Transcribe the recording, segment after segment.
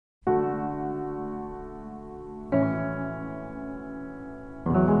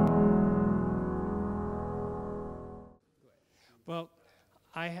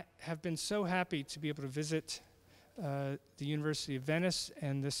have been so happy to be able to visit the University of Venice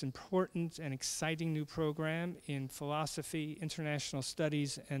and this important and exciting new program in philosophy, international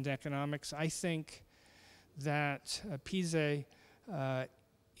studies, and economics. I think that Pisa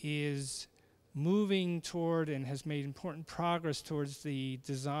is moving toward and has made important progress towards the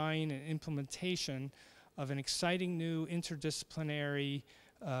design and implementation of an exciting new interdisciplinary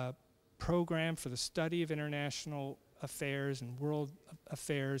program for the study of international affairs and world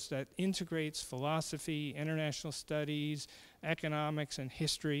affairs that integrates philosophy, international studies, economics, and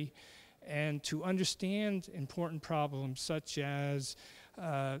history, and to understand important problems such as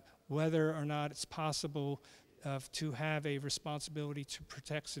whether or not it's possible to have a responsibility to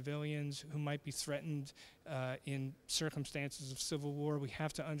protect civilians who might be threatened in circumstances of civil war. We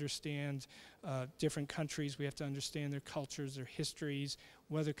have to understand different countries. We have to understand their cultures, their histories,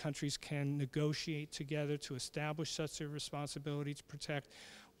 whether countries can negotiate together to establish such a responsibility to protect,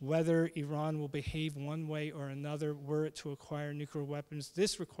 whether Iran will behave one way or another were it to acquire nuclear weapons.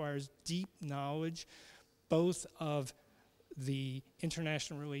 This requires deep knowledge, both of the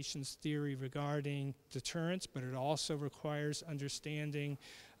international relations theory regarding deterrence, but it also requires understanding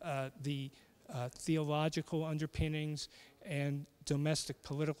the theological underpinnings and domestic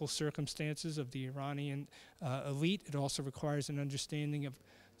political circumstances of the Iranian elite. It also requires an understanding of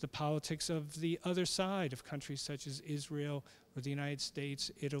the politics of the other side of countries such as Israel or the United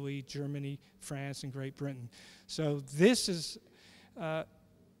States, Italy, Germany, France, and Great Britain. So this is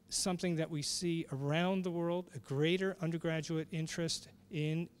something that we see around the world, a greater undergraduate interest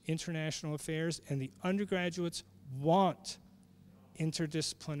in international affairs, and the undergraduates want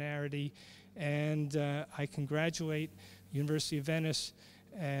interdisciplinarity. And I congratulate University of Venice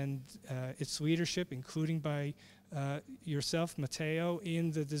and its leadership, including by yourself, Matteo,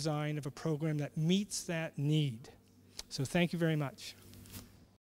 in the design of a program that meets that need. So thank you very much.